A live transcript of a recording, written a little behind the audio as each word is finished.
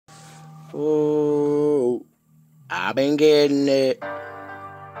Ooh, I've been getting it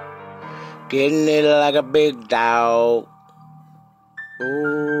like a big dog.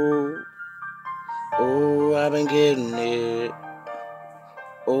 Ooh, ooh, I've been getting it.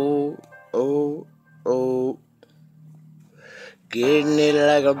 Ooh, ooh, ooh, getting it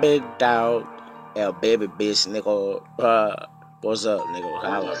like a big dog. Yeah, baby bitch, nigga. What's up, nigga?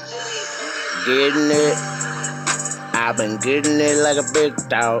 Holla. Getting it. I've been getting it like a big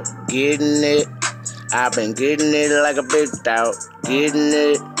dog. Getting it. I've been getting it like a big dog. Getting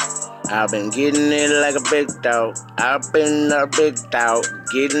it. I've been getting it like a big dog. I've been a big dog.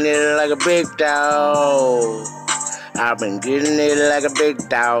 Getting it like a big dog. I've been getting it like a big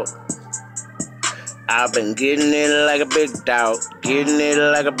dog. I've been getting it like a big dog. Getting it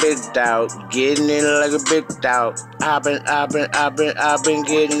like a big dog. Getting it like a big dog. I've been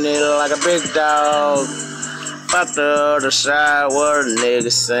getting it like a big dog. Fuck the other side, what a nigga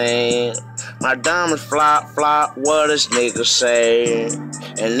saying. My diamonds flop, what this nigga say.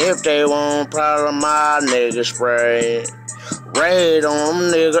 And if they want problem, my niggas spray. Raid on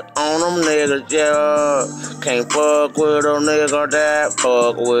them niggas, yeah. Can't fuck with a nigga that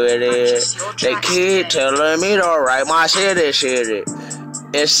fuck with it. They keep telling me to write my shit. It's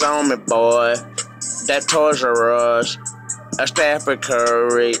on me, boy. That Toys R Us, a Stafford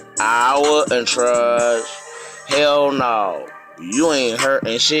Curry, I wouldn't trust. Hell no, you ain't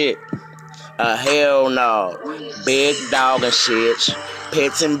hurting shit. Hell no. Big dog and shits.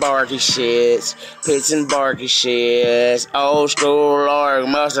 Pits and barky shits. Old school Lord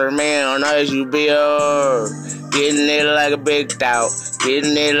mustard man, as you build. Getting it like a big dog.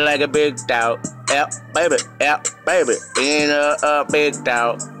 Getting it like a big dog. Yep, baby. Being a big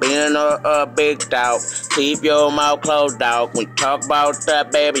dog. Being a big dog. Keep your mouth closed, dog. We talk about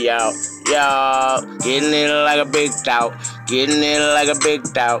that baby out. Y'all, getting it like a big dog. Getting it like a big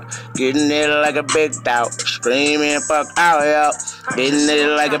dog. Getting it like a big dog. Screaming fuck out, y'all. Getting it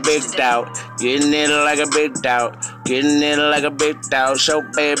like a big dog. Getting it like a big dog. Getting it like a big dog. So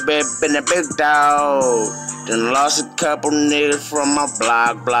baby, been a big dog. Then lost a couple niggas from my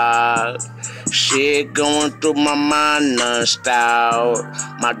block. Shit going through my mind non-stop.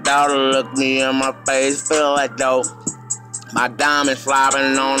 My daughter looked me in my face, feel like dope. My diamonds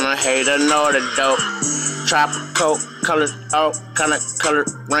flopping on a hater, know the dope. Tropical colors, all kind of color,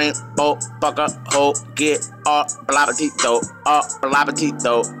 rainbow, fuck up, hoe, get all blabberty dope,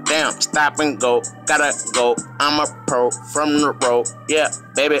 damn, stop and go, gotta go, I'm a pro from the road, yeah,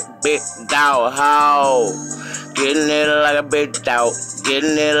 baby, big dog, how? Getting it like a big dog,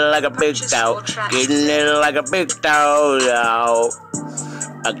 getting it like a big dog, getting it like a big dog, yo.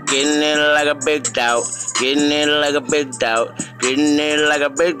 Getting it like a big dog, getting it like a big dog, getting it like a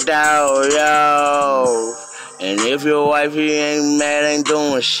big dog, yo. And if your wifey ain't mad, ain't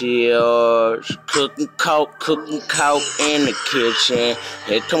doing shit, cooking coke in the kitchen.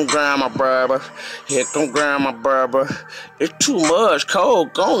 Here come grandma Berber, It's too much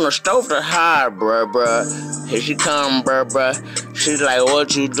coke on the stove to hide, bruh. Here she come, bruh. She's like,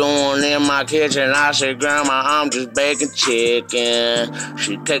 what you doing in my kitchen? I said, grandma, I'm just baking chicken.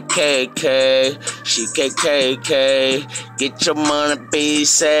 She KKK. Get your money, be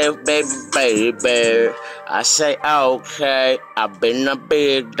safe, baby. I say, okay, I've been a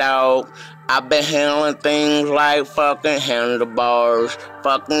big dog. I've been handling things like fucking handlebars,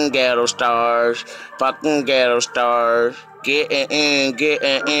 fucking ghetto stars. Getting in,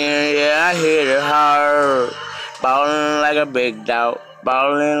 yeah, I hit it hard. Ballin' like a big dog,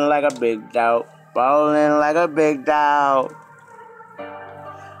 ballin' like a big dog.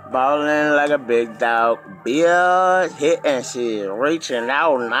 Bitch, hitting shit, reaching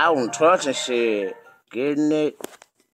out and touching shit. Getting it.